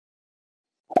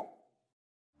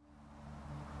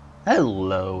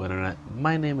Hello Internet,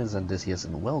 my name is Andisius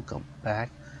and welcome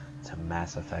back to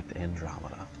Mass Effect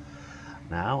Andromeda.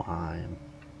 Now I'm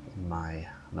my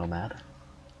Nomad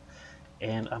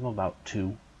and I'm about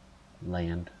to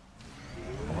land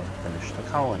or finish the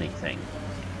colony thing.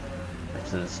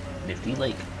 This is Nifty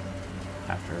Lake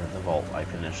after the vault I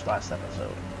finished last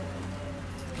episode.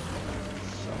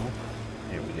 So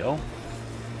here we go.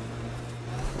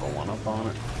 Roll one up on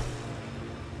it.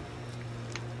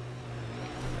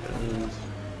 Is.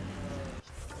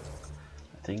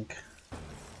 I think I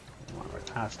went right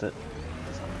past it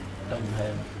because I'm a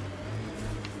dumbhead.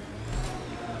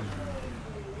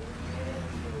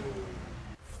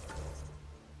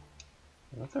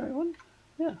 Is that the right one?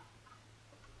 Yeah.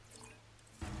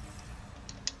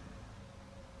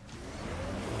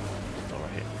 It's over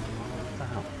here. What the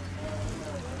hell?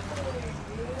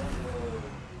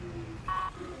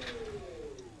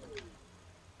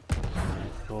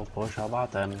 Let's go push our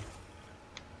button.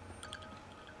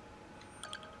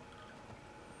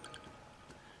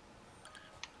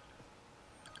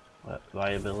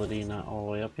 Viability not all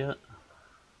the way up yet.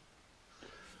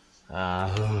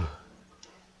 Let's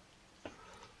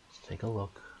take a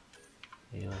look.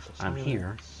 I'm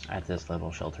here at this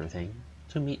little shelter thing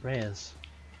to meet Reyes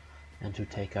and to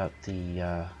take out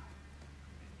the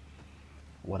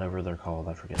whatever they're called.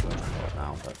 I forget what they're called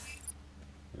now, but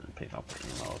I'm gonna pick up the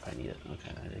ammo if I need it.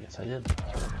 Okay, I guess I did.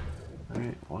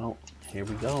 Alright, well, here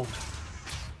we go.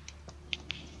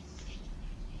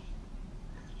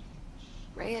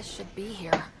 Reyes should be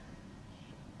here.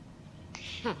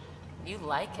 You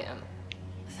like him.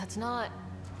 That's not...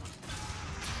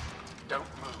 Don't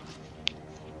move.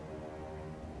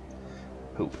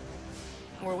 Who?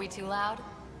 Were we too loud?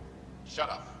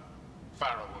 Shut up.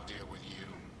 Farrah will deal with you.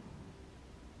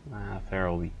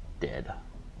 Farrah will be dead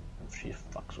if she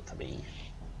fucks with me.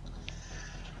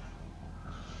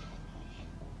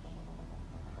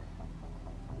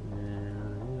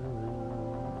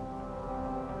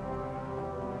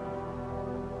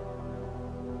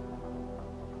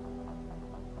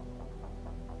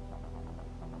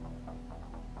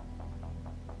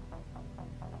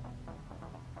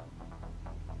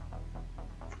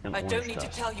 I don't need to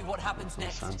tell you what happens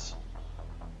next. Sense.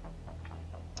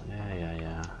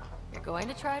 Yeah. You're going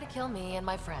to try to kill me and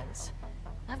my friends.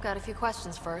 I've got a few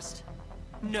questions first.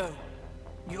 No.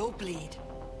 You'll bleed.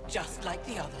 Just like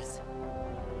the others.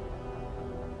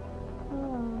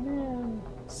 Oh man.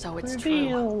 So it's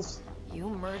Reveals. true. You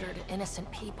murdered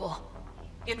innocent people.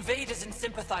 Invaders and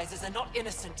sympathizers are not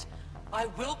innocent. I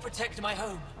will protect my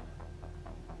home.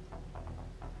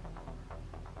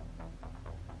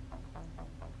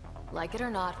 Like it or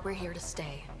not, we're here to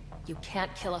stay. You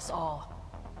can't kill us all.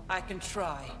 I can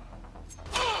try.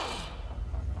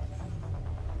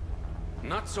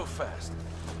 Not so fast.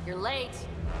 You're late.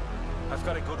 I've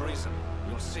got a good reason.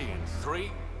 You'll see in 3,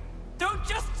 Don't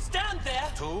just stand there!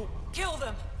 2, Kill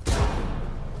them!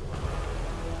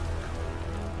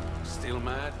 still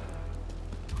mad?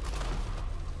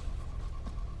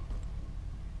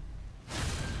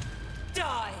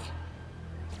 Die!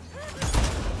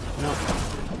 No.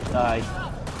 Die.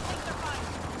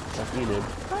 Like you did.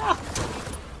 Ah!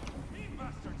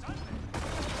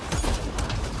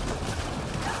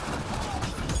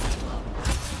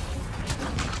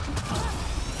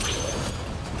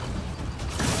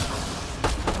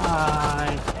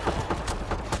 Hi.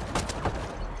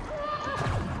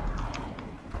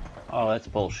 Oh, that's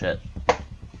bullshit.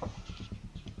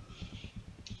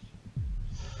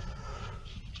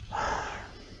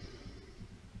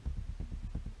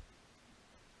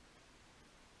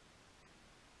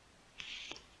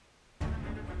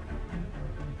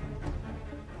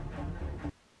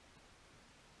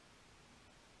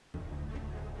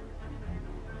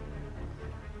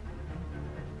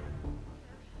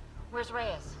 Where's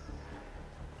Reyes?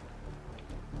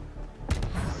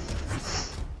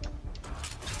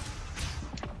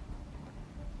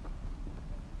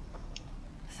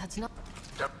 That's not...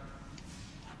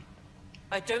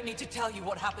 I don't need to tell you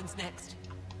what happens next.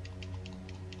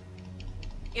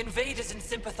 Invaders and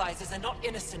sympathizers are not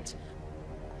innocent.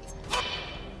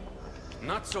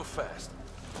 Not so fast.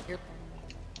 You're...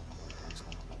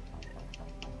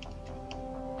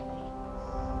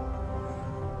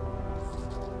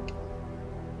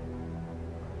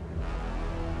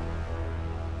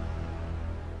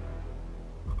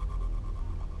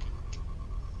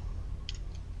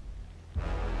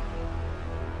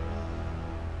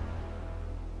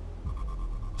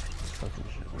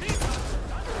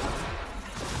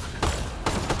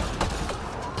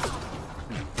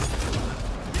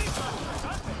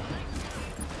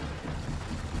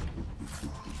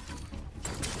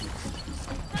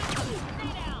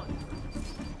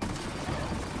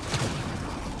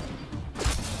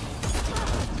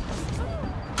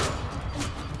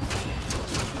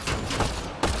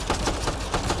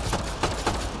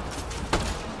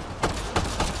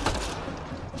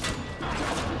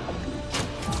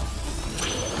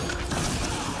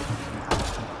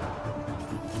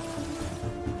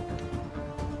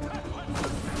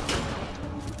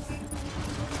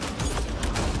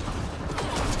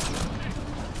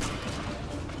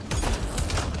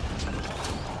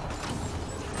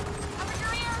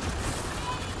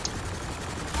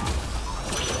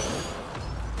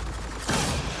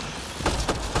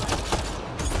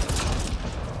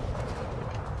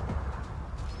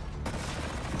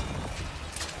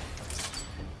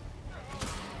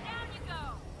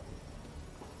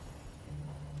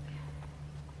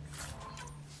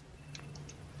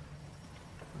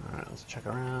 check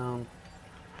around.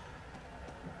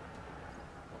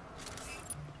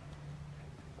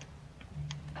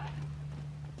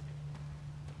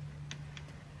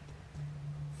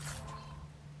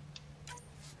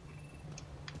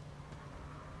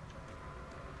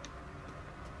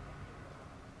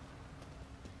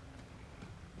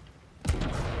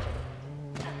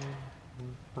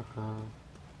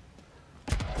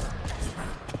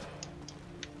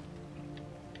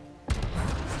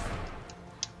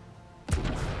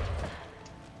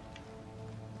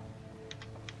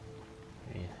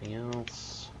 Anything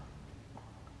else?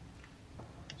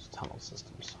 There's tunnel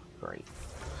systems. Great.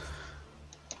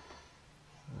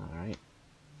 Alright.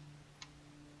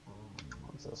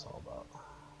 What's this all about?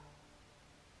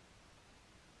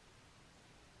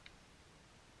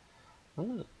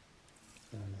 Alright.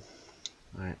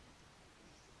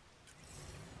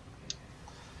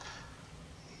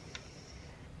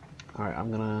 Alright,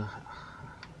 I'm gonna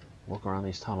look around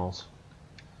these tunnels.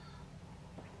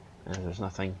 And if there's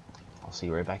nothing, I'll see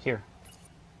you right back here.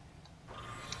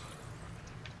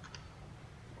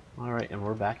 Alright, and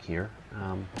we're back here.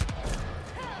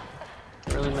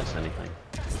 Didn't really miss anything.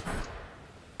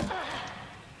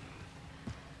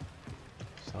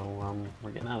 So,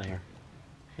 we're getting out of here.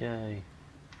 Yay.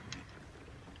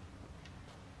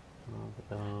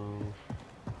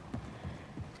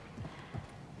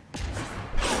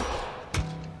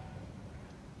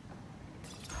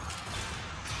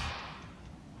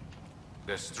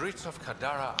 The streets of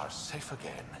Kadara are safe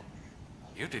again.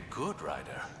 You did good,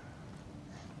 Ryder.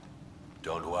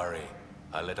 Don't worry.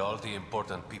 I'll let all the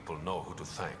important people know who to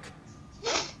thank.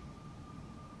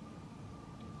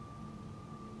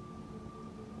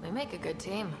 We make a good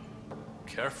team.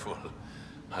 Careful.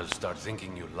 I'll start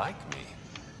thinking you like me.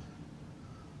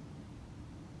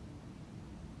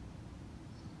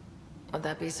 Would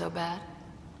that be so bad?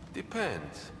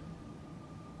 Depends.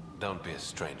 Don't be a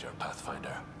stranger,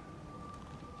 Pathfinder.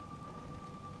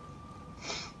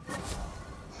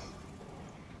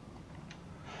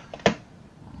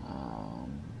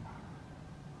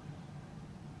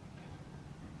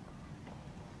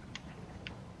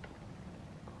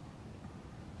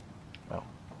 Oh,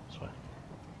 this way.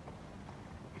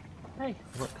 Hey,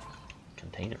 look.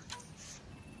 Container.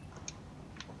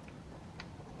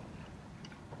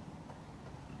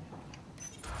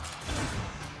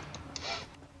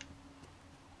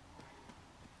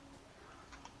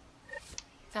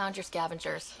 Found your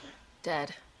scavengers.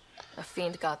 Dead. A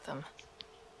fiend got them.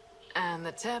 And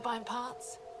the turbine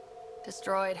parts?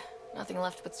 Destroyed. Nothing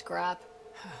left but scrap.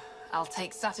 I'll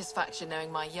take satisfaction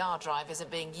knowing my yard drive isn't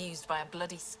being used by a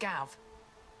bloody scav.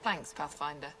 Thanks,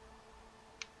 Pathfinder.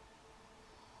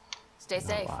 Stay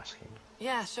safe. Asking.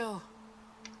 Yeah, sure.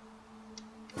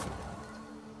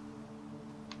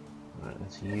 Alright,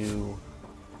 that's you.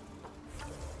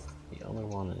 The other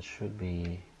one it should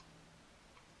be.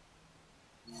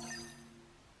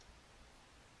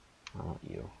 Not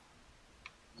you.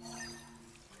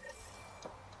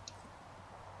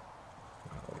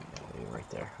 Oh yeah, you're right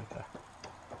there. Okay.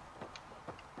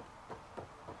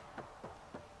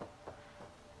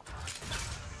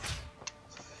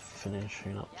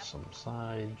 Finishing up some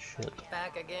side shit.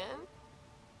 Back again?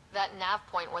 That nav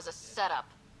point was a setup.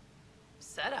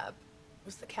 Setup?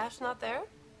 Was the cache not there?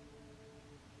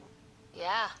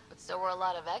 Yeah, but so were a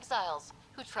lot of exiles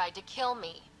who tried to kill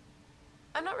me.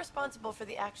 I'm not responsible for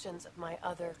the actions of my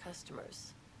other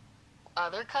customers.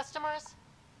 Other customers?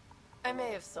 I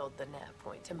may have sold the nav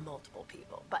point to multiple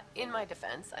people, but in my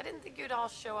defense, I didn't think you'd all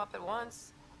show up at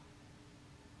once.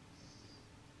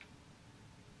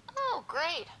 Oh,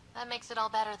 great. That makes it all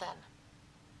better then.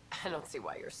 I don't see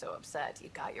why you're so upset. You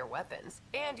got your weapons,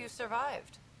 and you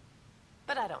survived.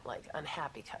 But I don't like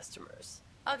unhappy customers.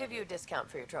 I'll give you a discount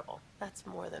for your trouble. That's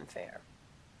more than fair.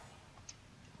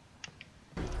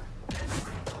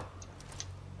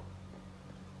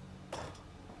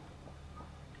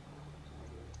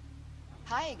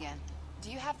 Hi again. Do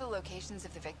you have the locations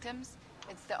of the victims?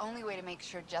 It's the only way to make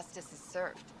sure justice is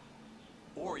served.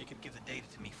 Or you could give the data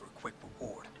to me for a quick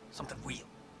reward. Something real.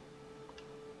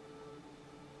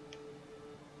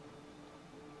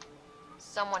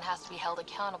 Someone has to be held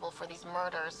accountable for these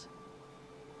murders.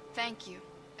 Thank you.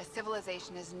 A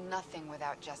civilization is nothing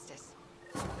without justice.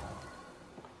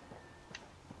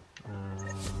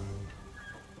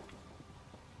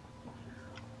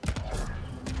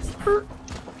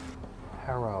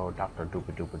 Hello, Dr.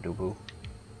 Dooba Dooba Dooboo.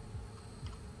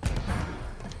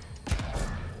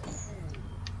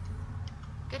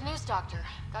 Good news, Doctor.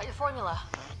 Got your formula.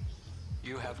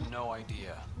 You have no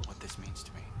idea what this means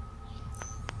to me.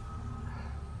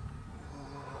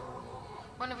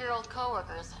 One of your old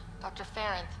co-workers, Dr.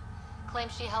 Farrenth,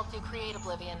 Claims she helped you create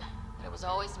Oblivion, but it was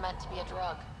always meant to be a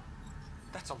drug.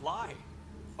 That's a lie.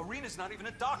 Arena's not even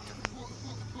a doctor.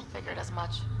 Figured as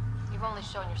much. You've only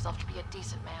shown yourself to be a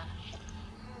decent man.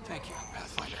 Thank you,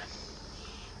 Pathfinder.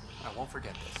 I won't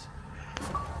forget this.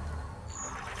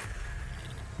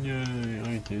 Yay,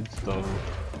 I did stuff.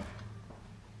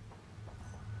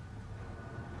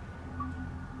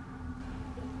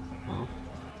 Huh?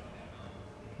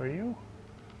 Are you?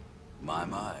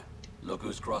 My. Look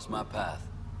who's crossed my path.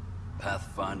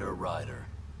 Pathfinder Ryder.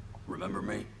 Remember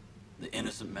me? The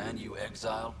innocent man you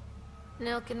exiled?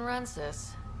 Nilk and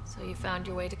Rensis. So you found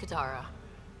your way to Kadara.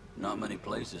 Not many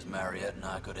places Mariette and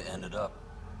I could have ended up.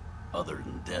 Other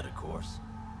than dead, of course.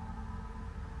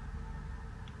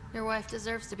 Your wife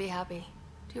deserves to be happy.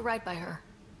 Do right by her.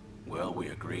 Well, we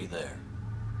agree there.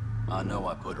 I know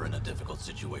I put her in a difficult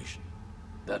situation.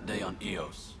 That day on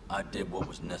Eos, I did what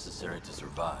was necessary to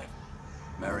survive.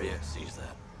 Mariette sees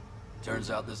that.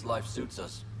 Turns out this life suits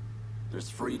us. There's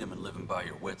freedom in living by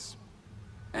your wits.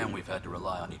 And we've had to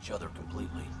rely on each other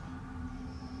completely.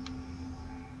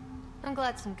 I'm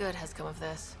glad some good has come of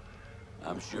this.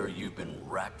 I'm sure you've been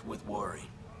racked with worry.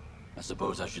 I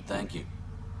suppose I should thank you.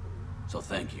 So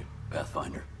thank you,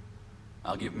 Pathfinder.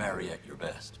 I'll give Mariette your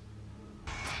best.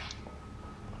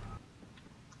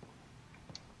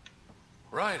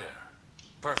 Ryder,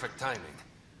 perfect timing.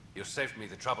 You saved me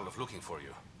the trouble of looking for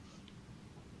you.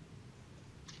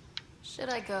 Should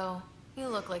I go? You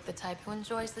look like the type who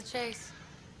enjoys the chase.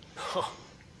 Oh,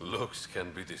 looks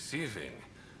can be deceiving.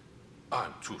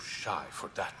 I'm too shy for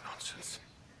that nonsense.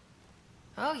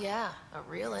 Oh yeah, a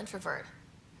real introvert.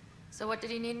 So what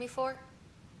did he need me for?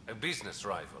 A business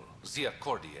rival, Zia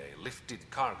Cordier, lifted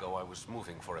cargo I was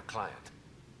moving for a client.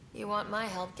 You want my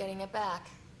help getting it back?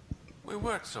 We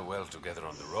worked so well together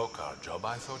on the Rokar job,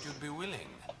 I thought you'd be willing.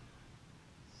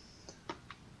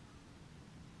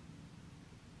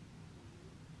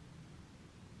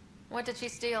 What did she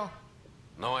steal?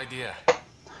 No idea.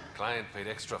 Client paid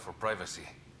extra for privacy.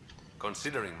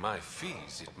 Considering my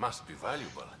fees, it must be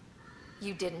valuable.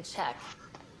 You didn't check.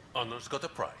 Honor's got a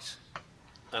price.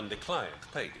 And the client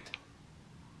paid it.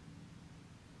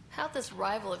 How'd this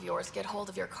rival of yours get hold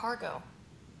of your cargo?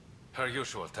 Her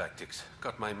usual tactics.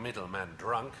 Got my middleman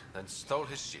drunk, then stole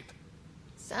his ship.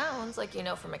 Sounds like you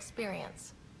know from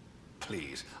experience.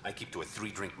 Please, I keep to a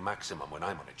 3-drink maximum when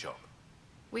I'm on a job.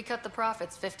 We cut the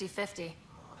profits 50-50.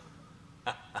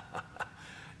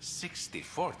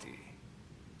 60-40.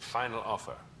 Final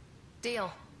offer.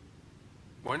 Deal.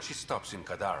 When she stops in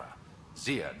Kadara,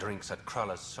 Zia drinks at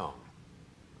Krala's song.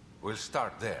 We'll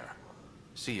start there.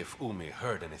 See if Umi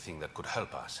heard anything that could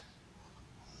help us.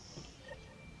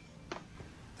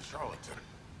 The charlatan.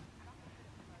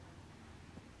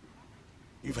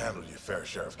 You've handled your fair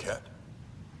share of Ket.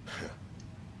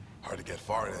 Hard to get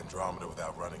far in Andromeda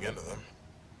without running into them.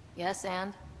 Yes,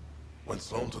 and? When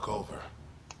Sloane took over,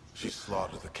 she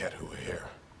slaughtered the Ket who were here.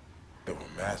 There were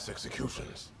mass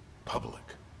executions, public.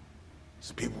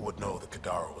 So people would know that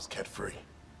Kadara was Ket-free.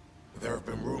 There have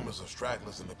been rumors of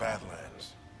stragglers in the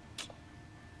Badlands.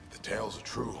 If the tales are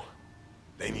true,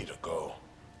 they need to go.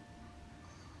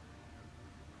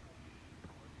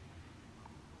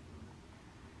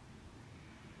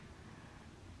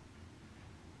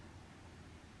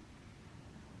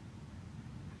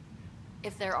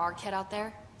 If there are Ket out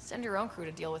there, send your own crew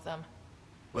to deal with them.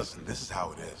 Listen, this is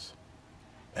how it is.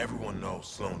 Everyone knows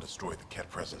Sloane destroyed the Ket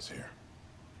presence here.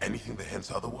 Anything that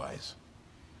hints otherwise,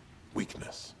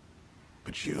 weakness.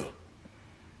 But you're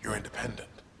independent.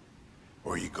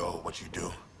 Where you go, what you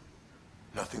do.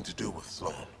 Nothing to do with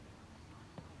Sloane.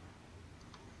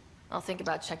 I'll think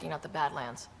about checking out the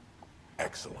Badlands.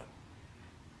 Excellent.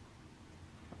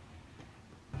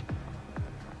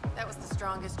 That was the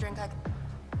strongest drink I could...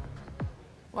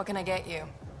 What can I get you?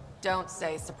 Don't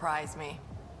say surprise me.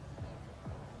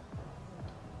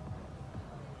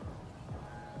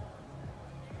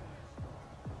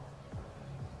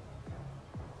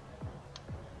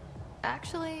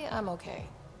 Actually, I'm okay.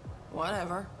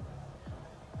 Whatever.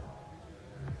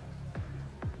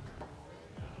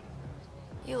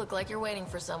 You look like you're waiting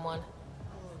for someone.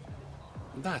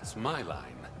 That's my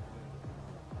line.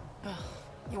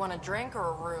 You want a drink or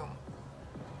a room?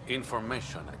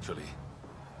 Information, actually.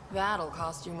 That'll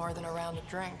cost you more than a round of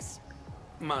drinks.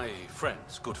 My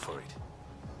friend's good for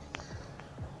it.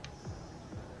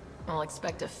 I'll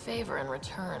expect a favor in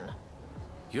return.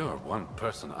 You're one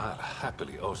person I'll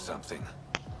happily owe something.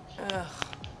 Ugh.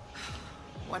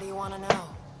 What do you want to know?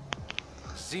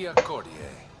 Zia Cordier.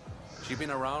 She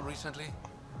been around recently?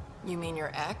 You mean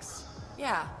your ex?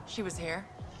 Yeah, she was here.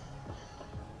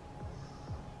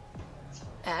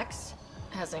 Ex?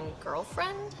 As in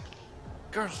girlfriend?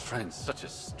 Girlfriend's such a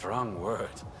strong word.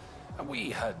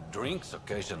 We had drinks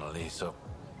occasionally, so...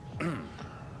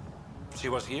 She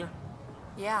was here?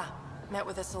 Yeah, met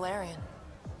with a Solarian.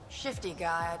 Shifty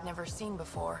guy I'd never seen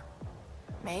before.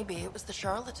 Maybe it was the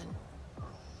charlatan.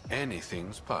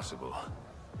 Anything's possible.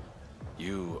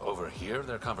 You overhear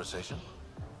their conversation?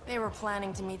 They were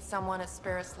planning to meet someone at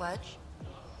Spirit's Ledge.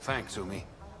 Thanks, Umi.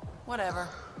 Whatever.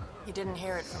 You didn't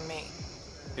hear it from me.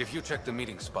 If you check the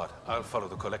meeting spot, I'll follow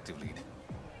the collective lead.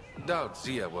 Doubt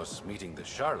Zia was meeting the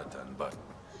charlatan, but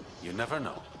you never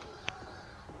know.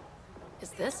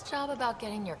 Is this job about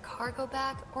getting your cargo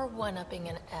back or one-upping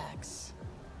an ex?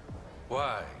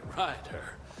 Why,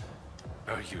 Ryder?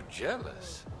 Are you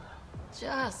jealous?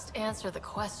 Just answer the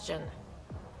question.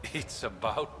 It's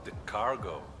about the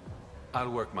cargo.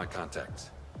 I'll work my contacts.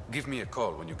 Give me a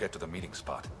call when you get to the meeting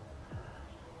spot.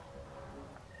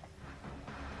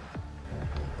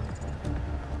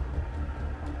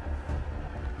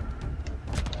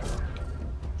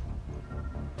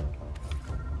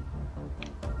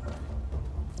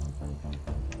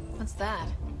 What's that?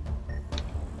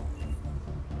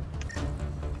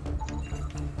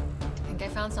 Think I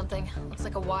found something. Looks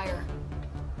like a wire.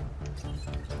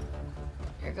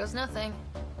 Here goes nothing.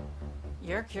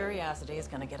 Your curiosity is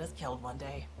gonna get us killed one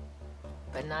day.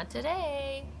 But not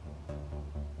today.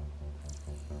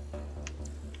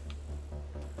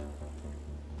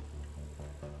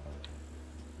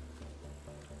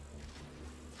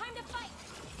 Time to fight!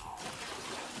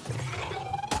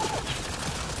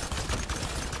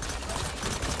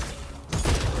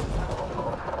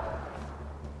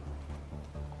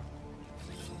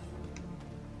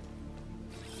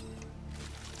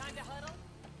 Time to huddle?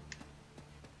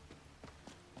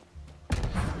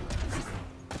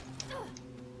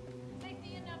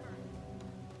 Safety in number.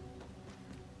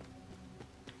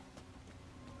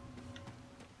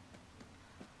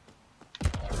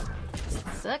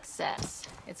 Success.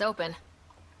 It's open.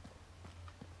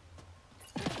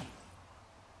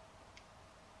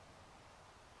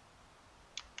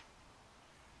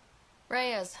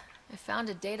 Reyes, I found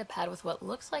a data pad with what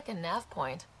looks like a nav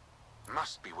point.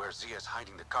 Must be where Zia's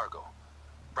hiding the cargo.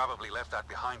 Probably left that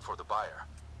behind for the buyer.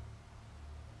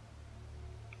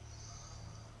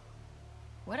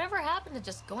 Whatever happened to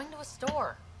just going to a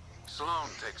store? Sloan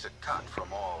takes a cut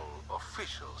from all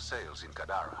official sales in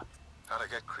Kadara. Gotta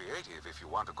get creative if you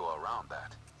want to go around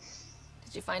that.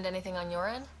 Did you find anything on your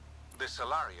end? The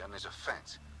Solarian is a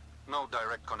fence. No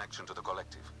direct connection to the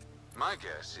collective. My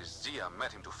guess is Zia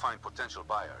met him to find potential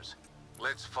buyers.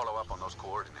 Let's follow up on those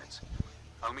coordinates.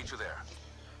 I'll meet you there.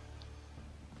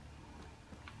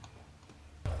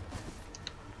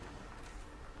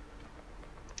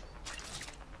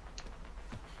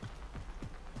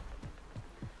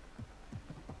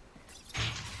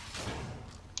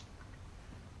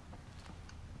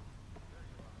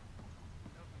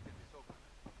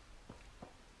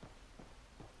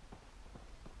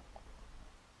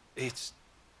 It's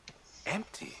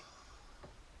empty.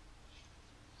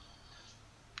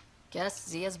 Guess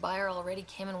Zia's buyer already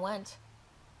came and went.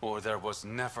 Or there was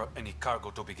never any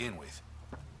cargo to begin with.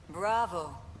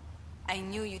 Bravo. I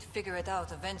knew you'd figure it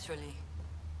out eventually.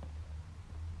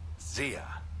 Zia.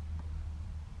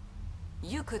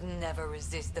 You could never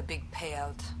resist the big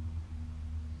payout.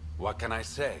 What can I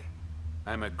say?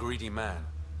 I'm a greedy man.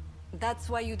 That's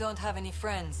why you don't have any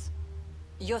friends.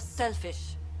 You're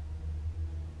selfish.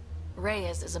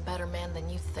 Reyes is a better man than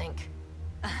you think.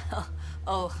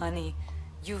 Oh, honey.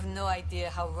 You've no idea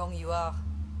how wrong you are.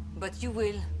 But you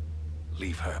will.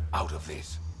 Leave her out of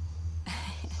this.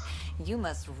 You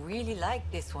must really like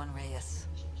this one, Reyes.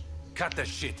 Cut the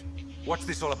shit. What's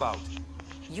this all about?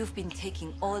 You've been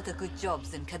taking all the good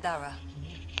jobs in Kadara.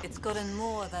 It's gotten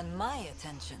more than my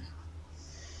attention.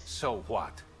 So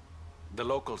what? The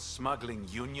local smuggling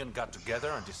union got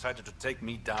together and decided to take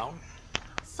me down?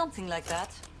 Something like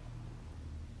that.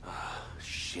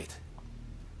 Shit.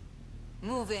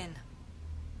 Move in.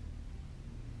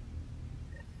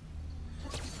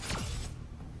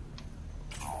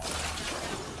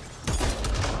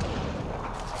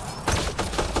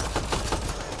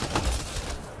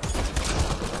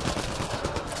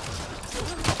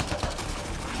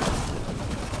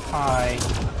 Hi.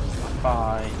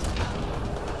 Bye.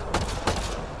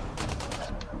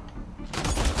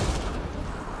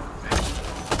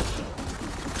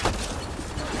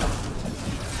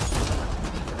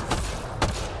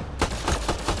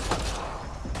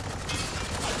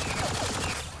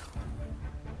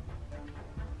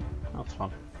 That's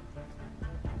fun.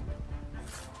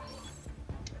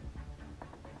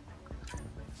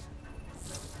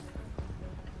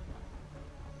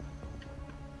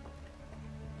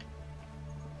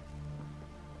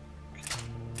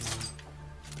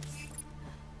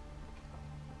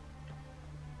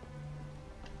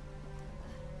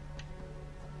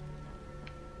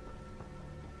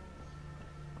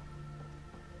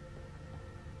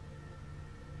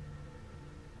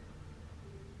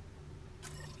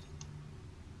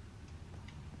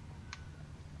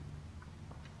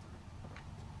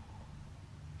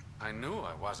 I knew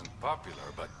I wasn't popular,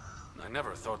 but I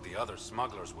never thought the other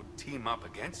smugglers would team up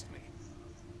against me.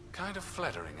 Kind of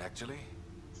flattering, actually.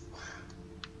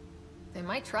 They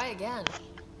might try again.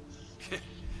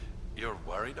 You're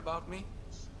worried about me?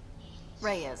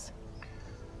 Ray is.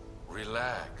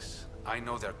 Relax. I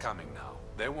know they're coming now.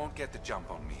 They won't get the jump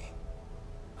on me.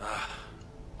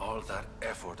 All that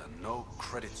effort and no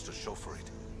credits to show for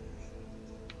it.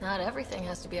 Not everything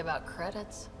has to be about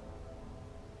credits.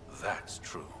 That's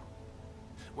true.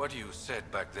 What you said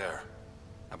back there,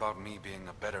 about me being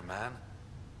a better man?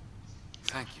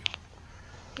 Thank you.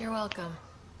 You're welcome.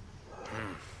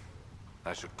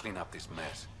 I should clean up this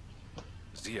mess.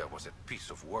 Zia was a piece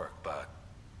of work, but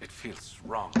it feels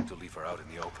wrong to leave her out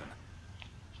in the open.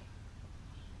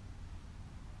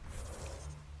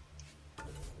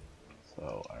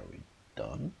 So, are we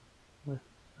done with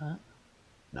that?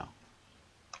 No.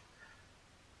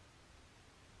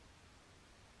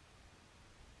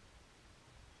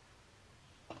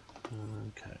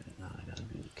 Okay, now I gotta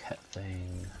do the cat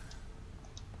thing.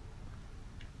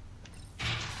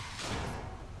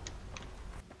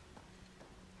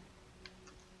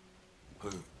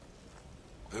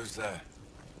 Who's there?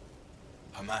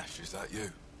 Hamash, is that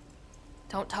you?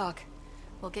 Don't talk.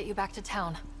 We'll get you back to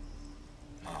town.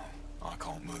 No, I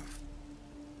can't move.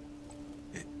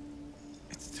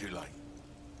 It's too late.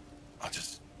 I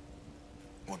just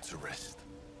want to rest.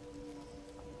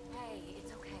 Hey,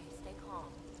 it's okay. Stay calm.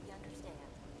 We understand.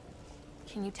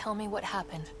 Can you tell me what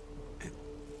happened?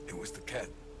 It was the Ket.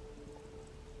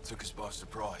 Took us by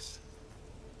surprise.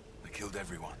 They killed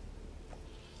everyone.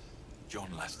 John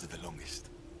lasted the longest.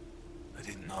 They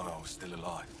didn't know I was still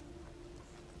alive.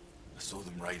 I saw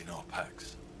them raiding our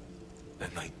packs.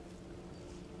 Then they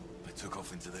took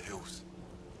off into the hills.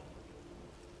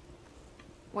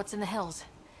 What's in the hills?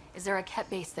 Is there a Ket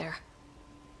base there?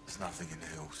 There's nothing in the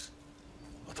hills.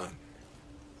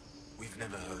 We've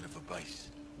never heard of a base.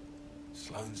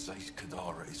 Sloane says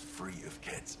Kadara is free of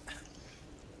Kets.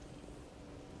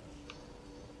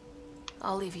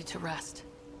 I'll leave you to rest.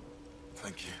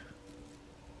 Thank you.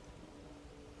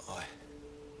 I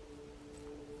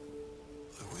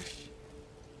wish...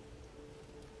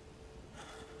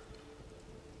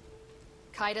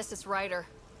 Kaitis, it's Ryder.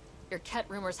 Your Ket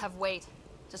rumors have weight.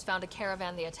 Just found a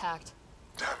caravan they attacked.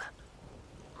 Damn it.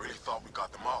 Really thought we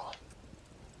got them all.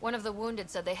 One of the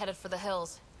wounded said they headed for the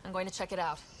hills. I'm going to check it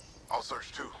out. I'll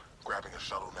search too. Grabbing a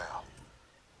shuttle now.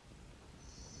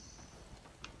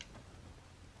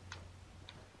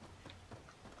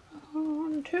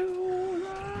 On to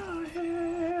the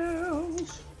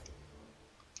hills.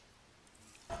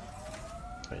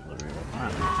 Wait, literally,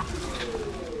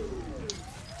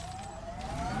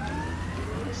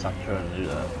 stop trying to do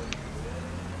that.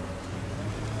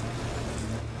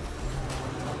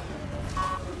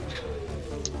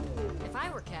 If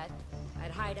I were Ket,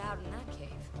 I'd hide out in that cave.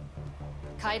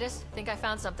 Kaitis, think I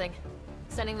found something.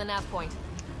 Sending the nav point.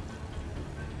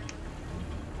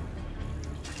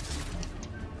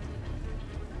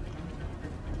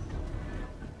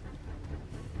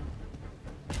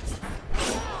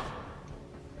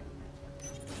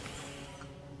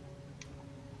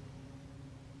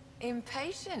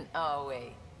 Impatient, are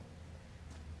we?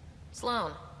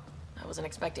 Sloane, I wasn't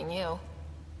expecting you.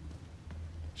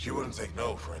 She wouldn't take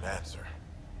no for an answer.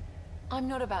 I'm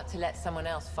not about to let someone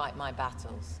else fight my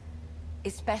battles.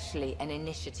 Especially an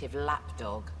initiative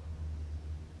lapdog.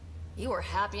 You were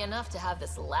happy enough to have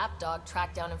this lapdog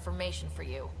track down information for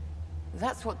you.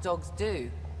 That's what dogs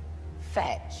do.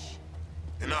 Fetch.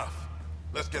 Enough.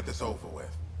 Let's get this over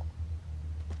with.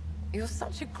 You're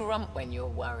such a grump when you're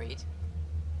worried.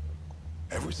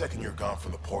 Every second you're gone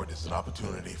from the port is an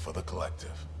opportunity for the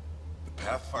collective. The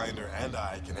Pathfinder and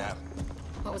I can have it.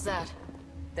 What was that?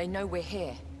 They know we're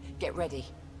here. Get ready.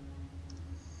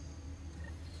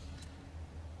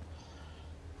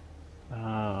 Oh,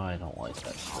 I don't like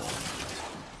that stuff.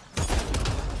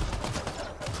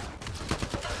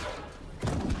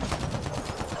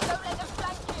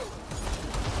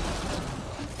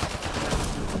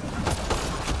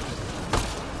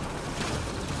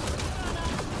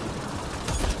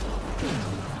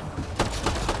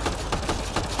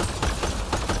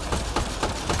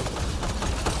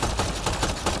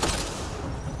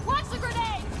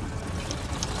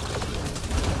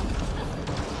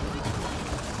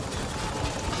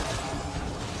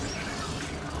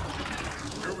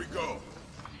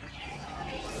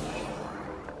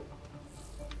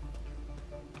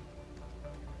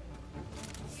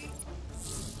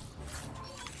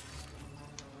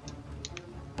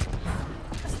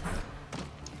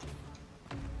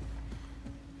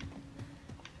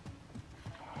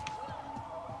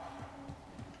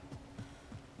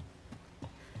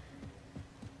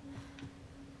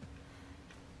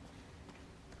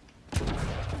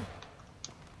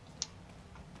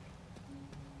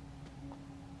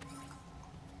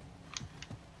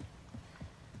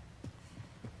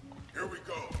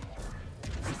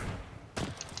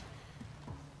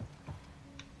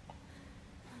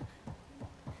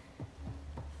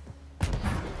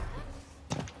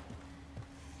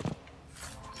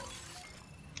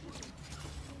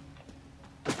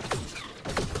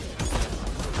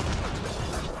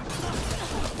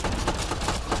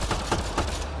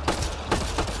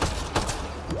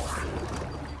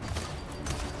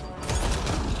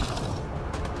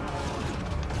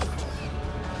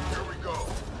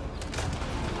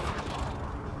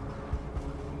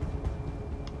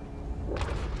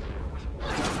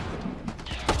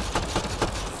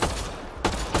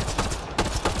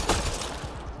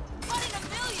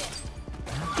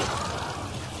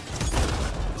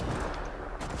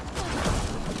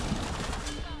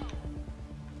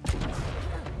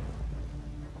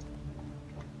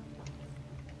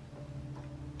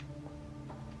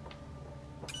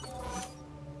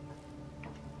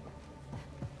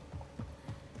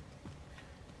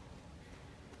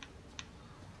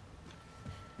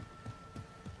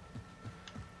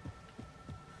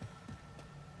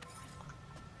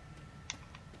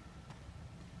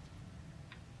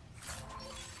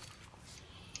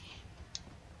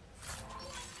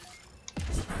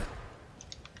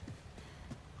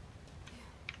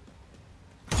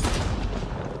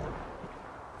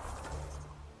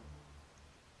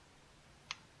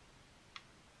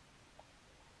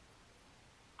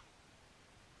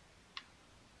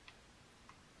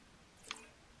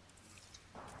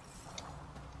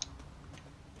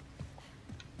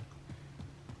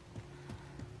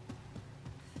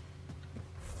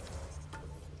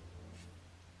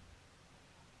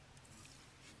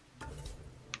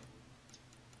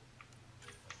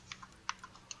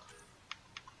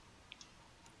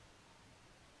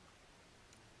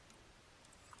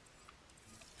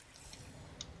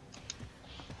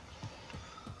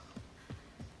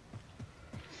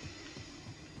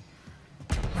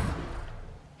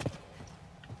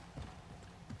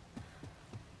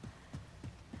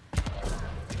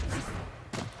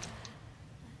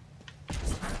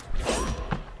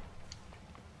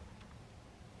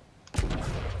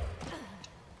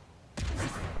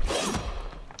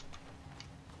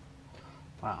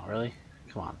 Wow, really?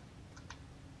 Come on.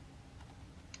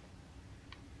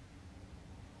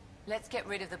 Let's get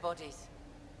rid of the bodies.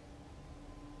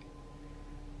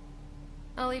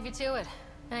 I'll leave you to it.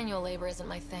 Manual labor isn't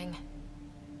my thing.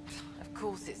 Of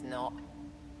course it's not.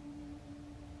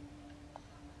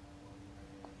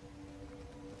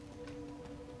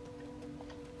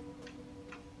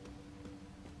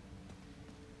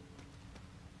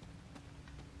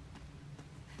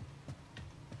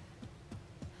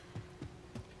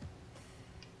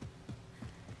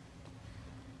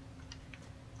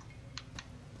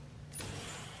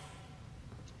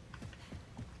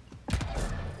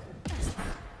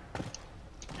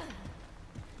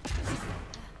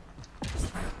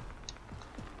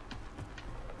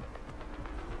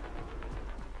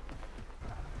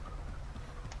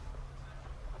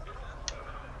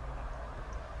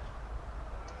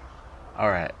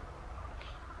 Alright.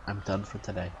 I'm done for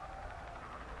today.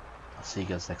 I'll see you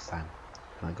guys next time.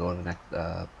 I'm going to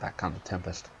go back on the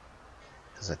Tempest,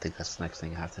 because I think that's the next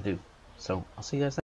thing I have to do. So, I'll see you guys next time.